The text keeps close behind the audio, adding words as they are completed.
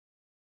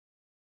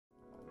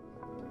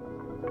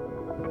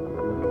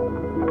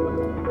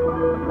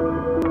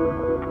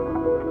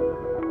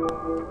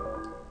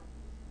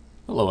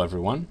Hello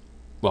everyone,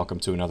 welcome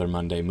to another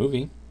Monday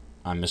movie.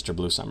 I'm Mr.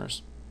 Blue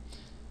Summers.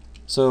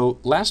 So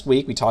last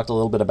week we talked a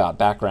little bit about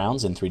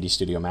backgrounds in 3D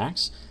Studio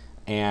Max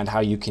and how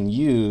you can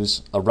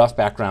use a rough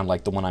background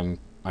like the one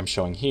I'm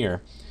showing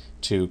here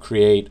to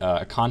create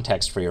a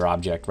context for your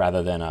object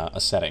rather than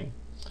a setting.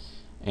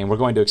 And we're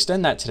going to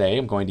extend that today.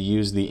 I'm going to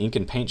use the ink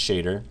and paint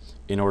shader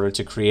in order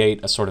to create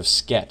a sort of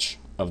sketch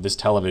of this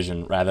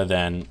television rather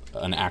than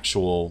an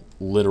actual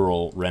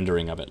literal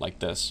rendering of it like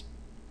this.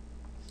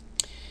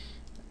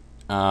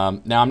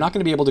 Now I'm not going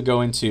to be able to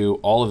go into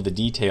all of the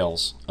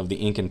details of the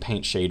ink and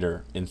paint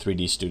shader in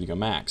 3D Studio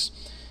Max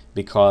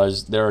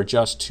because there are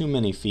just too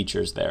many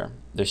features there.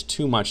 There's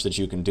too much that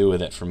you can do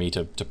with it for me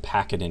to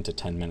pack it into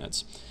 10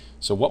 minutes.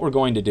 So what we're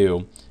going to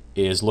do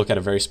is look at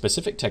a very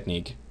specific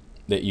technique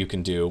that you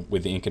can do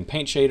with the ink and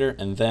paint shader,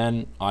 and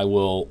then I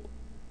will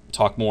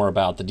talk more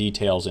about the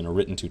details in a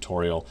written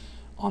tutorial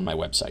on my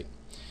website.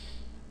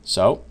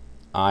 So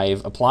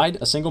I've applied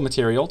a single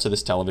material to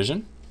this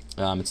television.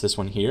 It's this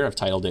one here. I've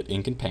titled it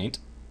Ink and Paint.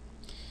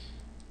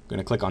 I'm going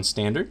to click on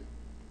Standard,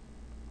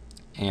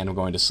 and I'm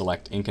going to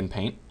select Ink and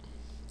Paint.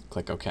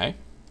 Click OK.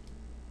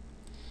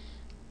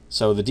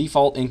 So the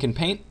default Ink and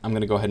Paint, I'm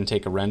going to go ahead and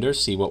take a render,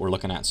 see what we're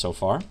looking at so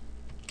far.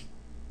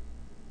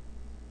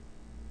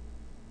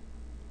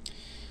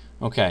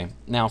 Okay,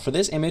 now for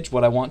this image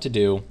what I want to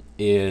do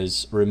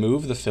is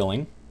remove the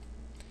filling,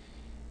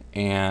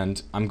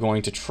 and I'm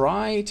going to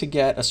try to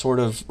get a sort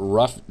of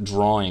rough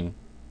drawing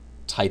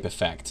type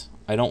effect.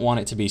 I don't want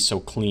it to be so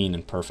clean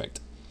and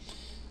perfect.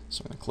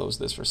 So I'm going to close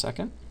this for a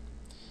second.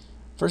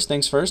 First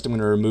things first, I'm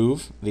going to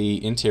remove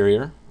the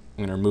interior. I'm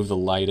going to remove the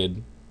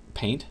lighted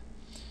paint,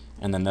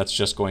 and then that's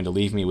just going to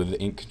leave me with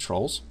the ink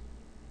controls.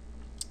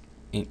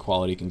 Ink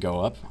quality can go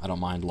up. I don't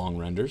mind long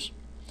renders.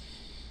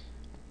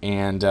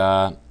 And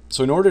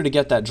so in order to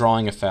get that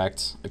drawing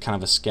effect, a kind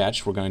of a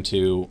sketch, we're going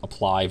to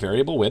apply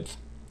variable width.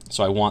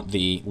 So I want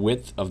the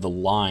width of the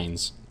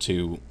lines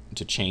to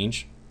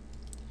change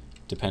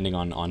depending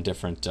on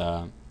different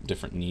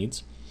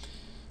needs.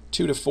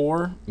 2 to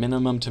 4,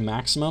 minimum to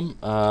maximum.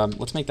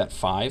 Let's make that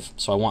 5.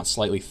 So I want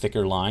slightly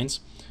thicker lines.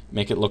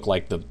 Make it look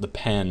like the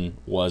pen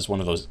was one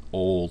of those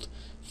old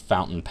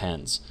fountain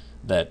pens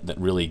that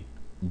really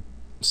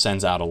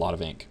sends out a lot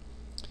of ink.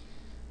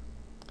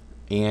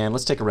 And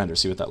let's take a render,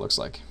 see what that looks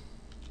like.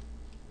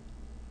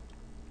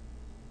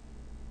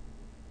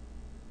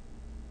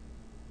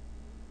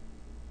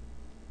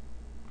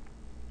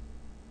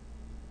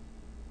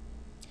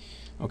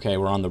 Okay,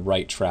 we're on the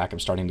right track. I'm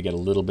starting to get a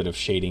little bit of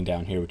shading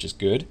down here, which is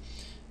good.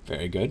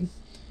 Very good.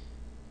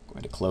 I'm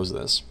going to close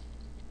this.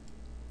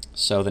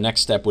 So the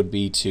next step would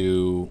be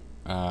to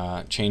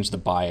change the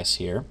bias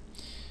here.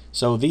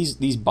 So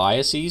these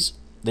biases,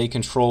 they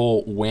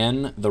control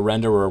when the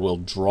renderer will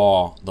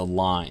draw the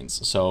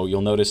lines. So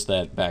you'll notice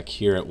that back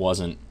here it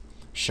wasn't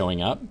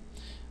showing up.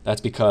 That's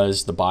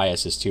because the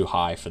bias is too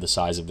high for the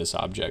size of this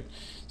object.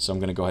 So I'm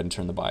going to go ahead and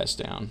turn the bias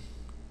down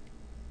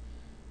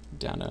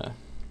to,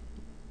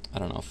 I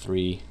don't know,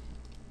 3.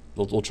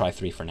 We'll try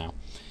 3 for now.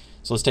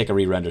 So let's take a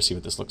re-render, see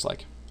what this looks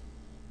like.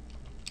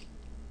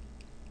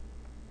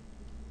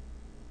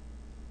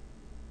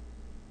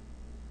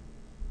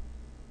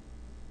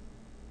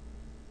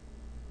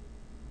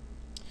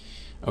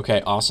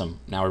 Okay, awesome.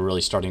 Now we're really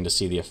starting to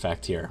see the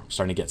effect here. We're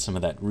starting to get some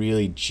of that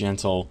really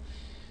gentle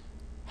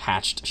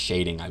hatched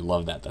shading. I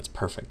love that. That's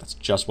perfect. That's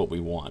just what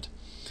we want.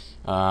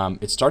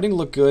 It's starting to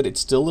look good.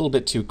 It's still a little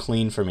bit too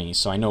clean for me,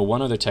 so I know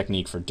one other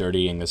technique for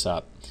dirtying this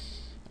up.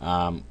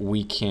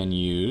 We can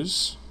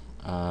use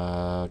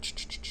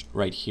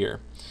right here.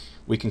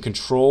 We can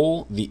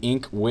control the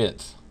ink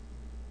width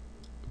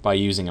by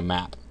using a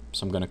map.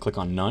 So I'm going to click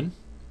on None,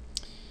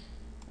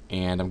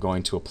 and I'm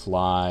going to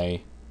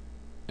apply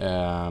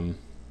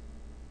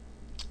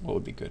what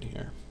would be good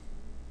here?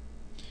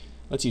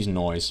 Let's use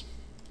noise,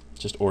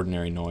 just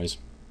ordinary noise.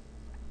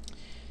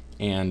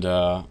 And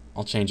I'll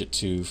change it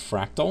to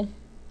fractal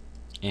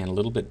and a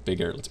little bit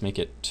bigger. Let's make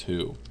it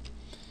 2.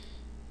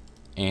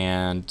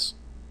 And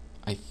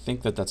I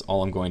think that's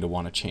all I'm going to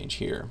want to change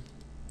here.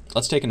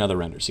 Let's take another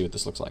render, see what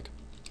this looks like.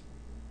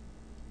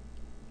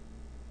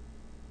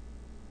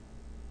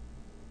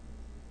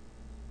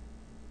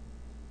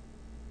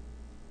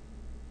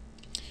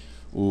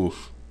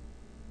 Oof.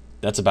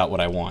 That's about what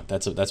I want.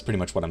 That's pretty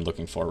much what I'm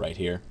looking for right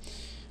here.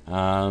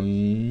 Yeah,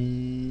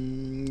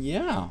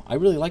 I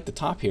really like the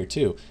top here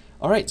too.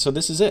 Alright, so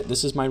this is it.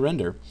 This is my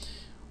render.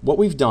 What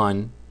we've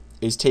done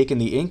is taken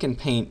the ink and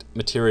paint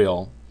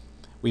material,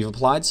 we've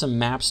applied some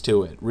maps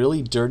to it,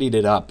 really dirtied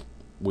it up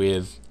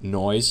with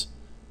noise.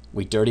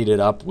 We dirtied it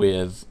up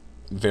with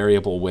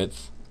variable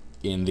width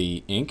in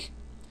the ink.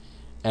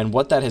 And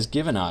what that has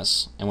given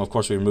us, and of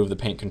course we removed the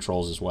paint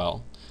controls as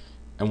well,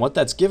 and what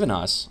that's given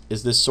us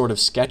is this sort of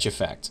sketch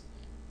effect.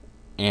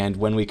 And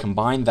when we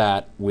combine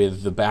that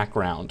with the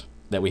background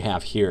that we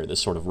have here,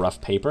 this sort of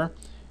rough paper,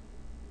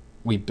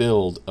 we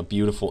build a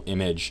beautiful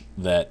image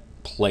that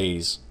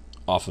plays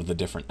off of the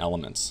different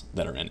elements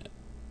that are in it.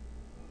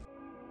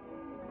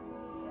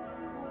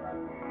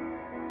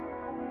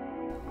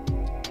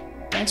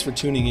 thanks for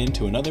tuning in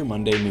to another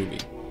Monday movie.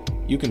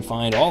 You can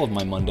find all of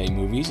my Monday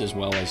movies as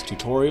well as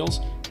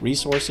tutorials,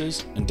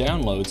 resources, and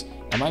downloads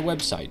at my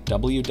website,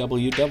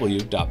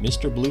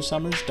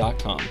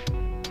 www.mrbluesummers.com.